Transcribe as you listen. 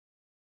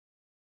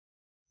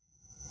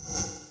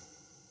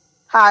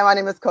Hi, my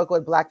name is Koku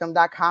with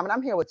blackfilm.com, and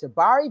I'm here with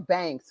Jabari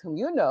Banks, whom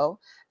you know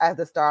as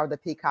the star of the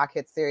Peacock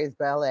hit series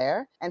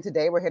Bel-Air. And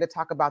today we're here to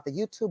talk about the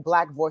YouTube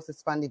Black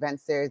Voices Fund event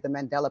series, The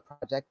Mandela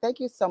Project. Thank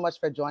you so much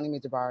for joining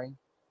me, Jabari.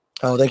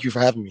 Oh, thank you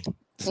for having me.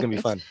 This is going to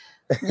be fun.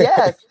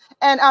 Yes.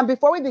 And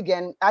before we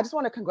begin, I just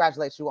want to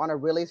congratulate you on a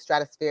really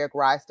stratospheric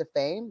rise to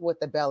fame with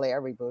the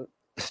Bel-Air reboot.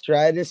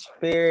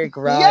 Stratospheric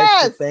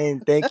rise to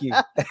fame. Thank you.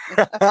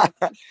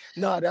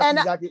 No, that's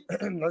exactly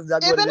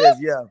what it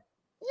is.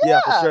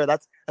 Yeah, for sure.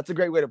 That's a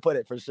great way to put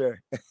it, for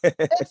sure.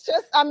 It's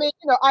just, I mean,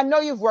 I know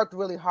you've worked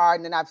really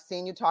hard, and I've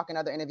seen you talk in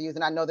other interviews,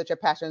 and I know that your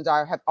passions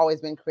have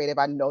always been creative.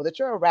 I know that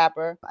you're a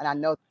rapper, and I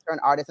know that you're an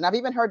artist, and I've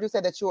even heard you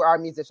say that you are a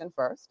musician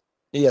first.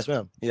 Yes,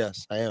 ma'am.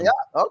 Yes, I am. Yeah.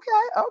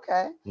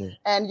 Okay. Yeah.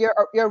 And you're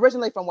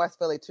originally from West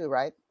Philly too,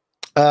 right?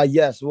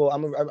 Yes. Well,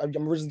 I'm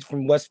originally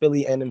from West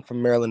Philly and I'm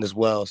from Maryland as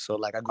well. So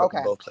like I grew up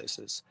in both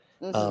places.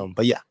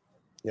 But yeah.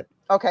 Yep.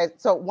 Okay,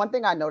 so one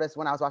thing I noticed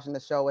when I was watching the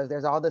show is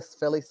there's all this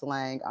Philly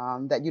slang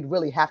that you'd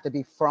really have to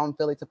be from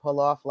Philly to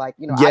pull off. Like,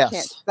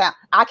 yes.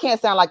 I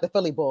can't sound like the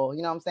Philly bull.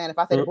 You know what I'm saying? If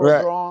I say the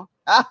bull drawn,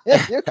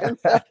 you can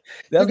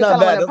That's not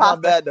bad. That's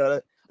not bad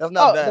though. That's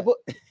not bad.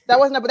 That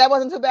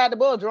wasn't too bad. The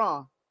bull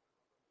drawn.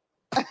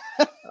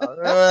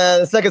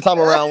 The second time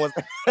around was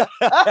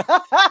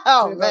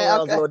oh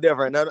man, okay. A little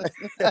different.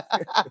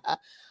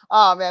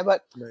 Oh man,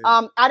 but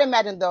I'd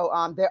imagine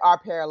though there are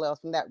parallels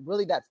from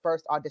that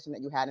first audition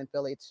that you had in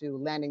Philly to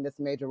landing this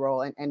major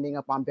role and ending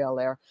up on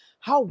Bel-Air.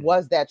 How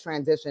was that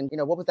transition?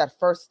 What was that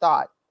first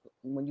thought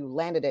when you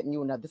landed it and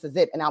you know this is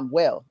it and I'm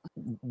Will?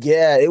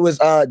 Yeah, it was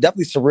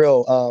definitely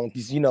surreal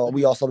because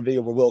we all saw the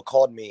video where Will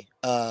called me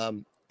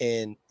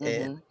and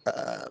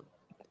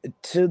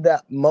to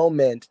that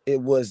moment, it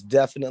was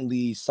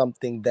definitely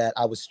something that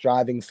I was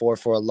striving for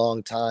a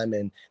long time.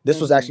 And this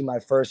was actually my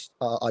first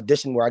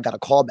audition where I got a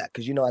call back.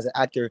 Because, as an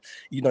actor,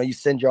 you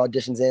send your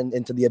auditions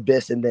into the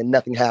abyss and then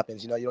nothing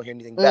happens. You don't hear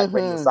anything back,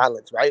 radio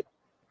silence, right?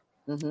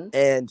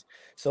 And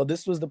so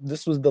this was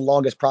the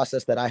longest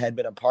process that I had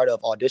been a part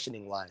of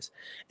auditioning wise.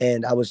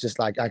 And I was just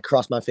like, I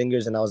crossed my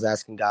fingers and I was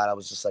asking God, I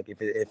was just like,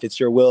 if it's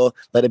your will,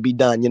 let it be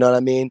done. You know what I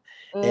mean?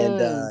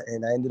 And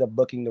I ended up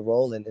booking the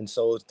role. And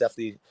so it's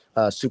definitely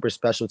super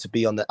special to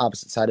be on the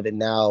opposite side of it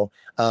now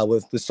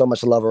with so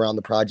much love around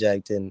the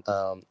project and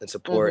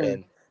support.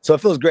 And so it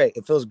feels great.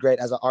 It feels great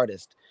as an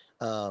artist,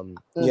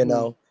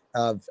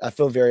 I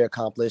feel very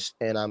accomplished,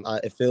 and I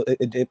feel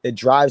it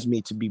drives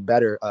me to be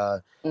better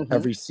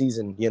every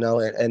season,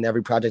 and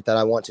every project that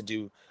I want to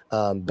do.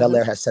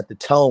 Bel-Air has set the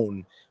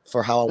tone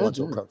for how I want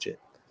to approach it.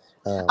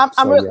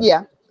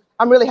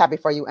 I'm really happy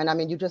for you. And I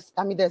mean,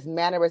 there's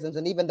mannerisms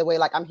and even the way,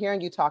 like I'm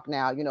hearing you talk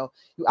now, you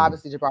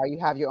obviously, Jabari, you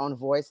have your own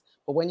voice,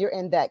 but when you're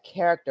in that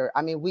character,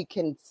 I mean, we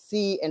can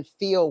see and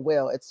feel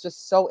Will. It's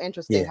just so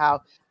interesting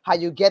how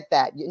you get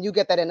that. You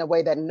get that in a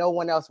way that no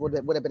one else would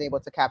have been able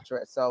to capture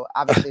it. So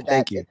obviously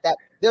that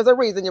there's a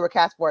reason you were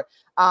cast for it.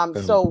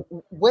 So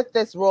with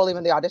this role,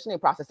 even the auditioning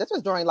process, this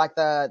was during like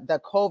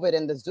the COVID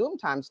and the Zoom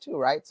times too,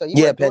 right? So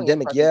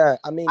pandemic. Yeah.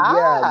 I mean,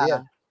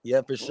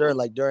 yeah, for sure.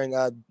 Like during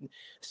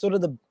sort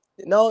of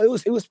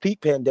it was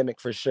peak pandemic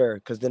for sure.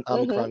 Cause then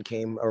Omicron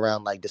came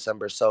around like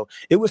December. So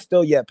it was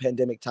still,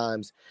 pandemic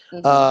times.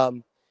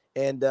 And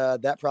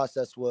that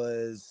process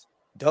was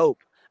dope.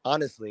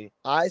 Honestly,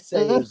 I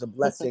say it was a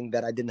blessing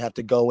that I didn't have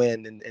to go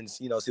in and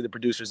see the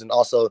producers. And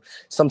also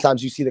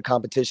sometimes you see the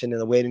competition in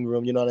the waiting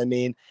room, you know what I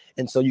mean?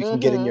 And so you can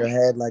get in your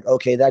head like,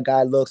 okay, that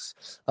guy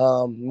looks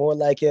more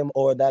like him,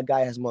 or that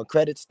guy has more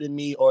credits than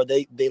me, or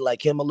they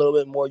like him a little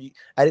bit more.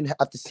 I didn't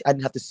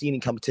have to see any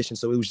competition.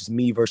 So it was just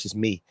me versus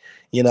me,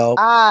 and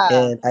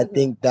I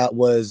think that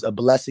was a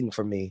blessing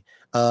for me.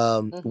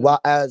 While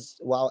as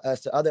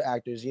to other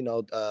actors,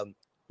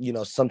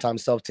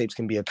 sometimes self-tapes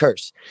can be a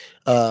curse.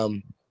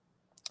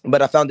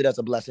 But I found it as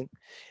a blessing,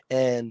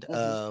 and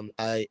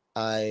I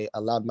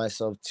allowed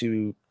myself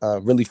to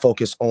really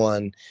focus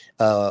on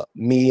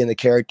me and the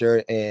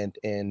character and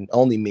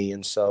only me,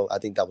 and so I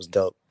think that was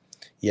dope.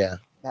 Yeah,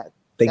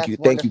 thank you,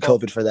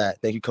 COVID, for that.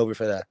 Thank you, COVID,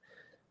 for that.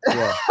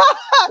 Yeah.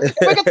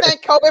 We can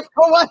thank COVID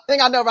for one thing.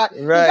 I know, right?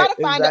 You gotta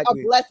find a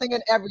blessing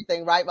in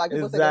everything, right? Like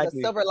people say, there's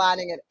a silver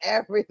lining in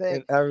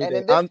everything. And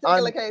in this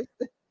particular case.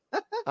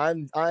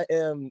 I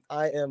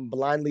am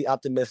blindly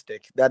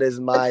optimistic. That is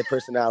my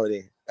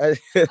personality. I'm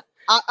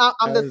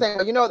the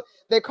same.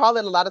 They call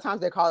it a lot of times.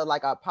 They call it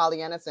like a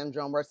Pollyanna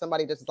syndrome, where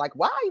somebody just is like,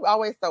 "Why are you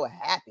always so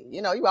happy?"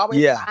 You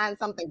always find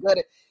something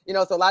good.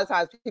 So a lot of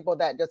times people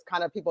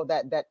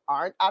that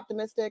aren't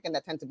optimistic and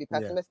that tend to be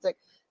pessimistic,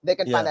 they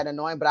can find that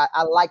annoying. But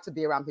I like to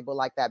be around people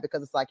like that,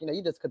 because it's like,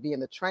 you just could be in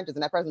the trenches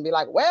and that person be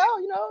like,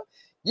 well,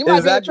 you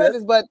might be in the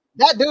trenches, but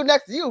that dude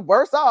next to you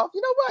worse off.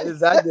 You know what?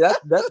 Exactly.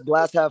 That's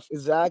glass half.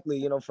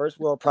 Exactly. First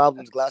world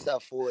problems, glass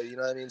half full. You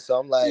know what I mean? So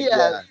I'm like,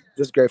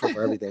 just grateful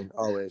for everything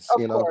always.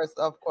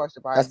 Of course,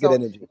 Jabari. That's good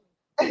energy.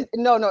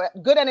 No,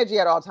 good energy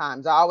at all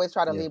times. I always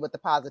try to lead with the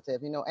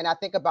positive, and I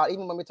think about,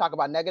 even when we talk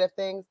about negative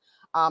things,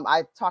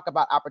 I talk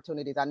about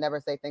opportunities. I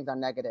never say things are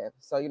negative.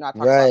 So, I talk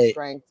about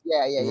strengths. Yeah.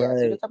 Right.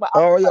 So you talk about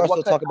or you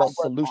also talk about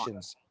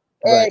solutions.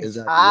 Right,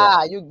 exactly.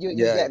 Yeah. You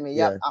Yeah, get me.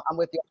 Yep, yeah. I'm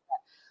with you.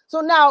 So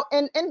now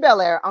in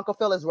Bel-Air, Uncle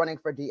Phil is running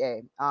for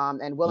DA,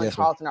 and Will and Yes,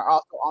 ma'am. Carlton are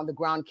also on the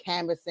ground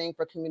canvassing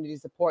for community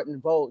support and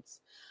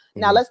votes.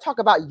 Now Mm-hmm. let's talk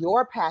about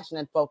your passion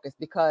and focus,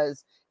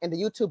 because in the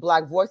YouTube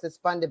Black Voices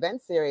Fund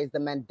event series, the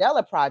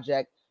Mandela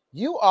Project,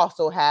 you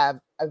also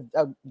have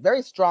a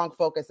very strong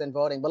focus in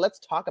voting. But let's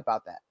talk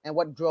about that and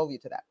what drove you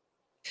to that.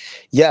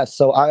 Yeah,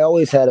 so I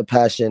always had a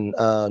passion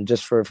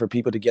just for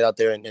people to get out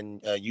there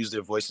and use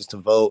their voices to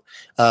vote.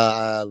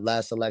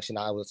 Last election,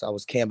 I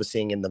was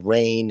canvassing in the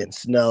rain and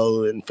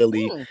snow in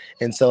Philly,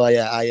 and so I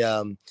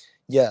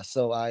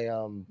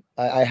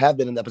have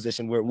been in that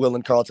position where Will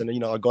and Carlton,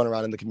 are going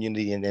around in the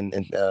community and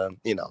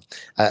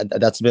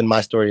that's been my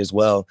story as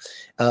well.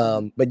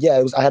 But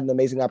yeah, I had an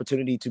amazing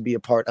opportunity to be a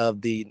part of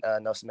the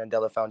Nelson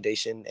Mandela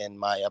Foundation, and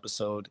my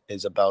episode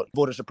is about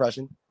voter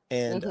suppression.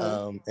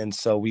 And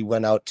so we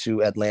went out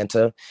to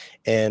Atlanta,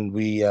 and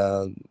we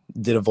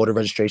did a voter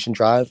registration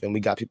drive, and we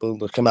got people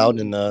to come out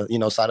and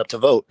sign up to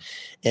vote.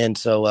 And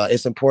so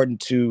it's important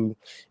to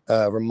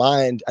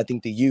remind, I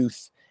think, the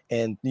youth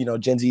and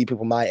Gen Z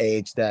people my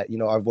age that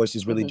our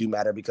voices really do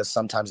matter, because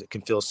sometimes it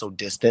can feel so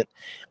distant,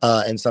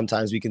 and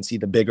sometimes we can see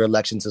the bigger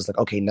elections as like,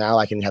 okay, now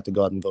I can have to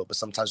go out and vote, but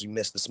sometimes we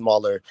miss the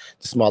smaller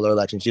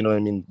elections, you know what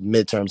I mean,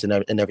 midterms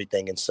and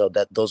everything. And so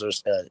that those are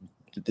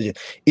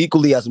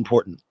equally as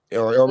important,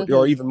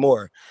 or even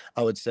more,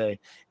 I would say.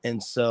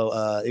 And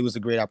so it was a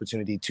great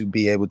opportunity to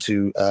be able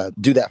to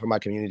do that for my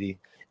community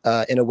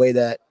in a way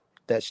that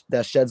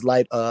sheds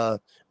light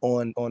on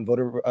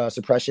voter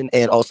suppression,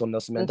 and also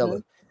Nelson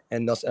Mandela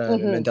and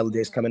Mandela Day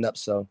is coming up.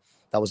 So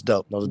that was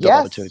dope. That was a dope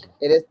opportunity.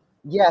 It is.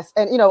 Yes.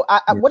 And,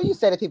 what do you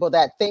say to people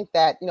that think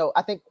that,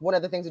 I think one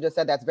of the things you just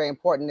said that's very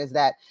important is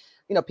that,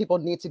 people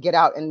need to get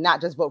out and not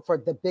just vote for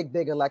the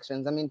big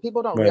elections. I mean,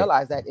 people don't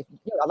realize that if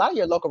a lot of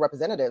your local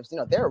representatives,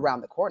 they're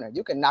around the corner.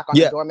 You can knock on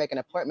the door, make an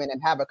appointment,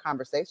 and have a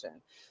conversation.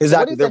 Exactly. So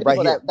what do you say to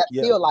people right that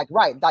feel like,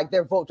 like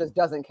their vote just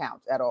doesn't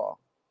count at all?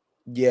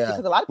 Yeah.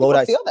 Because a lot of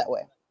people feel that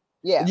way.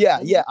 Yeah.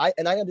 I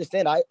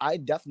understand. I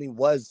definitely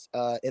was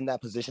in that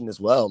position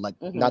as well, like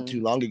not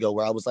too long ago,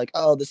 where I was like,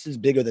 oh, this is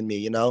bigger than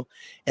me, and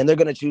they're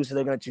gonna choose,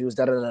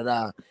 da da da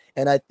da.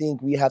 And I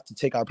think we have to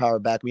take our power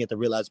back. We have to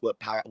realize what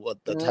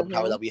the type of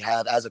power that we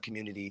have as a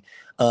community,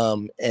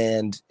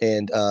 and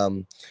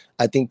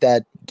I think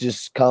that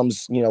just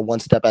comes one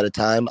step at a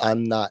time.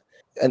 I'm not,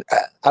 and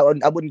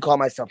I wouldn't call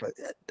myself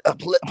a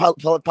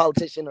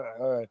politician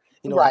or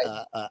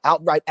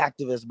outright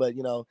activist, but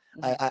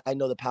I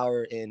know the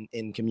power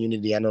in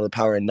community. I know the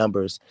power in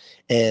numbers,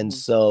 and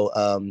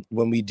so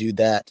when we do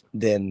that,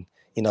 then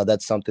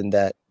that's something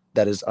that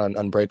is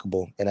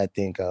unbreakable. And I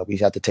think we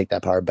have to take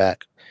that power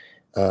back,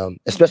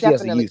 especially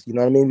Definitely. as a youth. You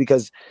know what I mean?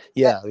 Because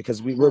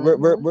because we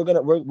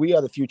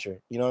are the future.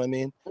 You know what I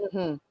mean?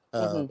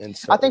 And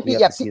so I think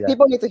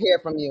people need to hear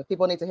from you.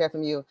 People need to hear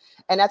from you.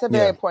 And that's a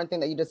very important thing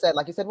that you just said.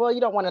 Like you said, well,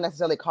 you don't want to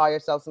necessarily call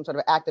yourself some sort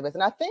of activist.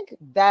 And I think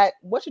that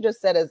what you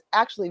just said is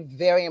actually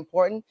very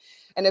important.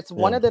 And it's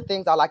one of the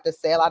things I like to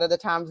say a lot of the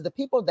times. The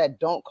people that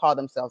don't call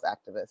themselves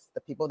activists,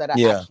 the people that are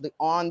actually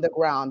on the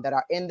ground, that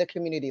are in the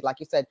community. Like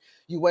you said,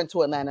 you went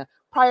to Atlanta.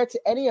 Prior to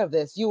any of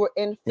this, you were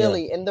in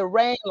Philly in the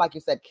rain, like you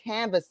said,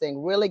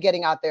 canvassing, really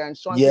getting out there and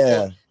showing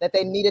people that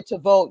they needed to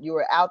vote. You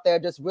were out there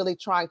just really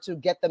trying to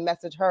get the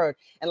message heard.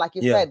 And like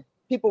you said,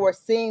 people were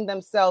seeing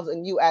themselves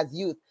in you as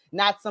youth,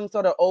 not some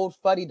sort of old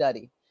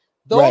fuddy-duddy.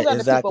 Those are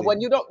the people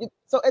when you don't.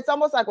 So it's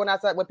almost like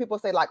when people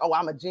say like, "Oh,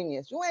 I'm a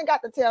genius." You ain't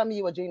got to tell me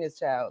you a genius,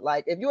 child.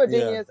 Like if you're a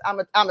genius, I'm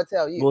gonna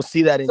tell you. We'll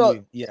see that in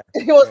you. Yeah,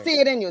 you'll see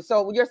it in you.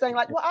 So you're saying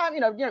like, well,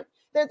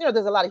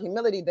 there's a lot of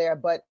humility there,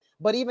 but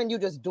even you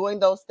just doing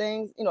those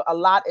things, a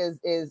lot is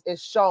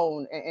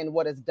shown in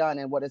what is done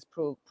and what is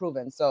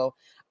proven. So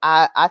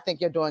I think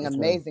you're doing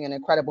amazing and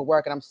incredible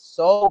work, and I'm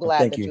so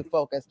glad that you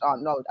focused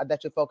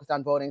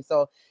on voting.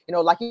 So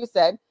like you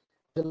said,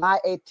 July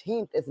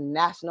 18th is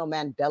National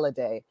Mandela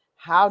Day.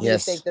 How do you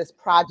think this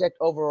project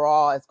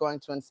overall is going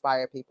to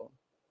inspire people?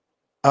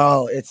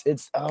 Oh,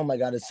 it's oh my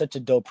God, it's such a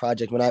dope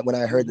project. When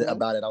I heard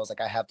about it, I was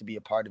like, I have to be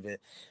a part of it.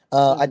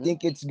 I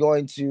think it's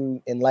going to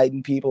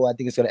enlighten people. I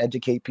think it's going to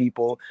educate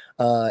people.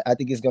 I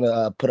think it's going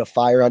to put a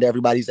fire under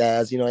everybody's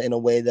ass, in a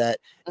way that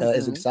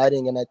is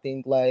exciting. And I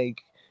think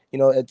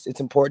it's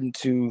important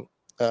to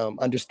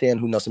understand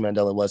who Nelson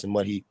Mandela was and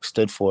what he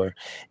stood for.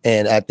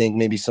 And I think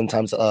maybe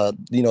sometimes the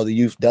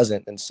youth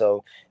doesn't. And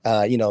so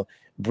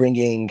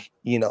bringing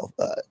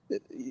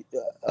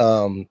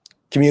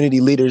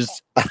community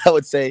leaders, I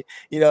would say,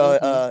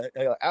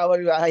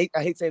 I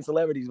hate saying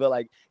celebrities,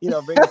 but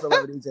bringing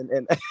celebrities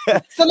and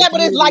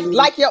celebrities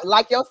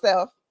like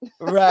yourself.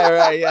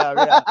 Right,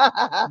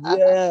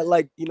 yeah,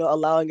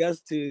 allowing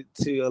us to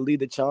lead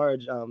the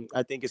charge.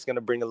 I think it's going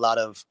to bring a lot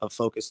of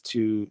focus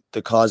to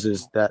the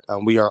causes that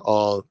we are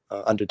all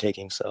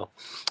undertaking. So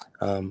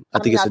I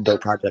think it's a dope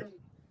project.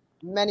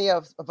 Many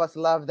of us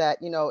love that.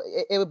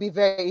 It would be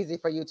very easy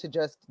for you to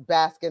just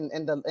bask in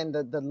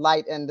the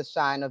light and the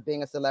shine of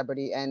being a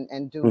celebrity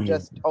and do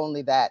just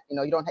only that.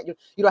 You don't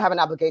have an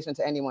obligation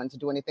to anyone to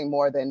do anything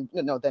more than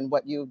than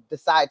what you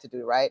decide to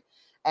do, right?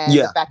 and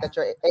the fact that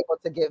you're able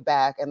to give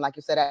back, and like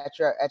you said, at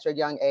your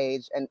young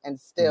age, and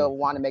still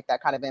want to make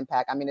that kind of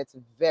impact. I mean, it's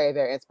very,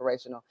 very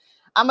inspirational.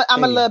 I'm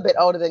a little bit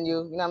older than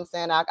you. You know what I'm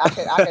saying? I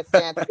could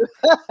stand to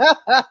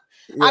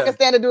I can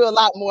stand to do a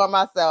lot more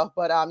myself,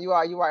 but you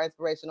are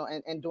inspirational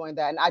in doing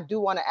that. And I do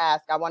want to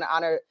ask, I want to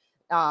honor,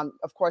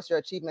 of course, your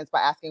achievements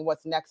by asking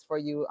what's next for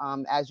you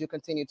as you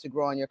continue to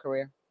grow in your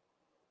career.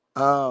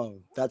 Oh,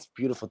 that's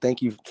beautiful.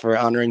 Thank you for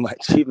honoring my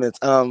achievements.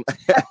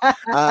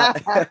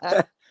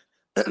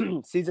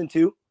 Season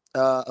 2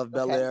 of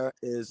Bel-Air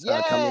is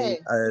coming.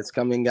 It's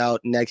coming out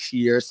next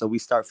year, so we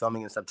start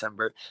filming in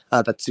September.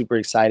 That's super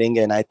exciting,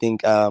 and I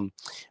think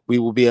we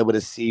will be able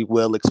to see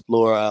Will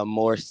explore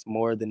more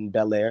than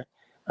Bel-Air.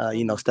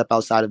 You know, step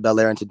outside of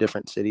Bel-Air into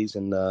different cities,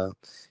 and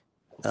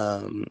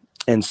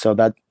so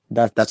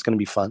that's going to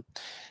be fun.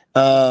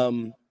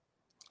 I'm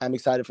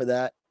excited for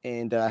that.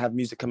 And I have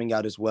music coming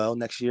out as well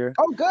next year.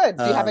 Oh, good.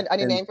 Do you have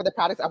any name for the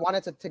products? I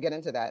wanted to get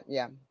into that.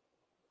 Yeah.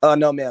 Oh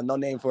no, ma'am, no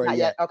name for it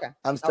yet. Okay.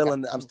 I'm still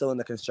in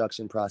the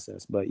construction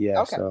process, but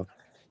yeah. Okay. So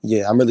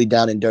yeah, I'm really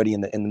down and dirty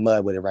in the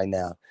mud with it right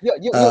now. You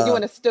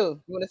in a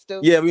stew? You in a stew?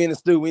 Yeah, we in the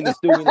stew. We in the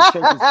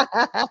trenches.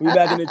 We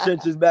back in the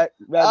trenches. Back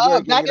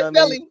back in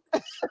Philly.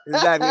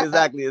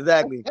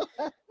 Exactly.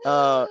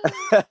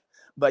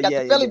 But got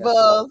the Philly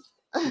Bulls.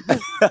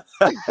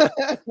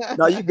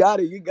 No, you got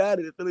it.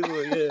 The Philly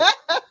Bulls. Yeah.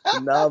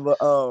 No, but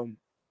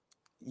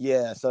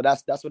yeah. So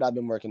that's what I've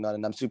been working on,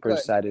 and I'm super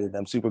excited.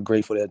 I'm super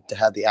grateful to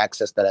have the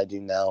access that I do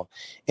now,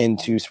 and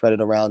to spread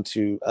it around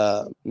to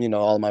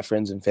all of my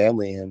friends and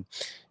family, and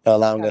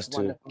allowing us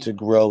to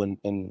grow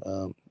and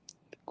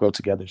grow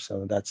together.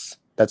 So that's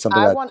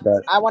something I want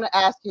to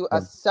ask you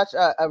such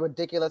a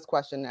ridiculous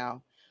question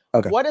now.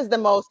 Okay. What is the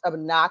most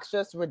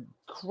obnoxious,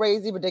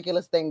 crazy,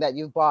 ridiculous thing that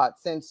you've bought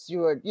since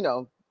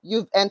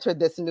you've entered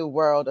this new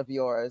world of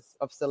yours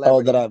of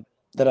celebrity? Oh,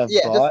 that I've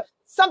bought? Just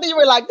something you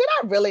were like, did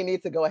I really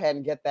need to go ahead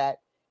and get that?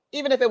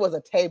 Even if it was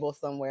a table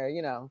somewhere,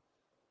 that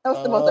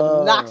was the most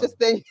obnoxious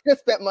thing you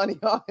spent money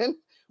on.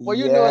 Where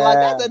you knew like,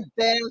 that's a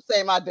damn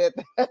shame I did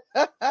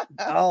that.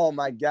 Oh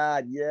my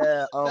God.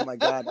 Yeah. Oh my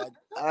God.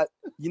 I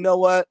you know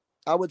what?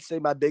 I would say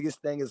my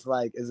biggest thing is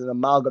an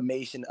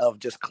amalgamation of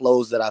just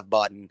clothes that I've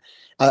bought and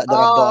I've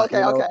bought.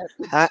 Okay, okay.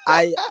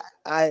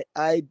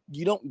 I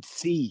you don't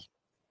see,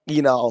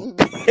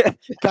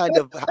 kind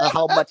of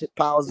how much it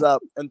piles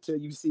up until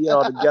you see it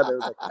all together.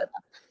 It's like,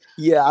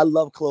 yeah, I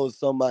love clothes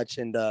so much,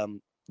 and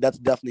that's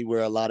definitely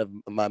where a lot of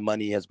my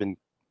money has been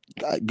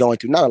going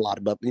to. Not a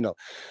lot, but a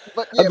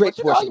great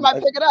portion. You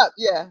might pick it up.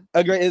 Yeah.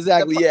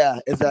 Exactly.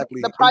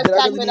 Exactly. The price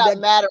tag may not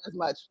matter as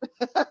much.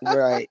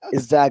 Right.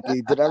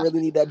 Exactly. Did I really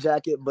need that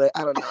jacket? But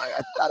I don't know.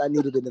 I thought I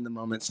needed it in the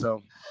moment.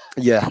 So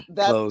yeah,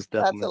 clothes,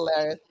 definitely. That's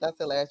hilarious. That's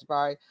hilarious,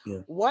 Jabari. Yeah.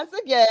 Once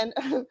again,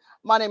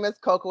 my name is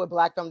Koku with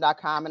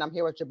blackfilm.com, and I'm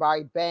here with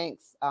Jabari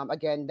Banks.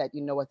 Again, that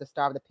as the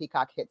star of the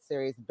Peacock hit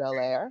series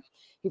Bel-Air.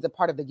 He's a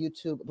part of the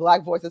YouTube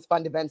Black Voices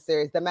Fund event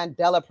series, The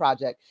Mandela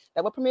Project,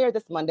 that will premiere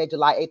this Monday,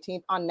 July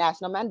 18th on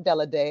National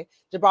Mandela Day.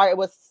 Jabari, it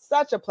was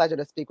such a pleasure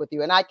to speak with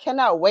you, and I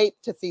cannot wait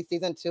to see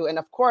season 2. And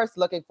of course,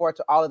 looking forward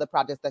to all of the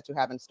projects that you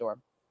have in store.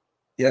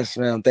 Yes,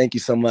 ma'am. Thank you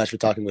so much for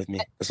talking with me.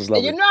 This was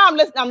lovely. And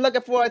I'm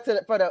looking forward to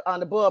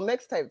the Bull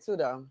mixtape too,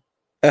 though.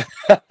 The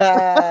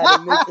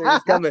mixtape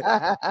is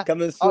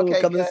coming soon.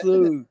 Coming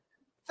soon.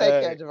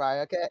 Take care,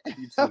 Jabari, okay?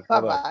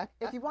 Bye-bye.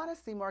 If you want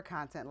to see more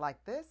content like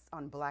this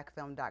on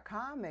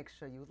blackfilm.com, make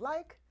sure you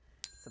like,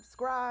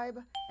 subscribe,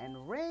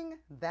 and ring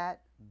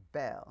that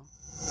bell.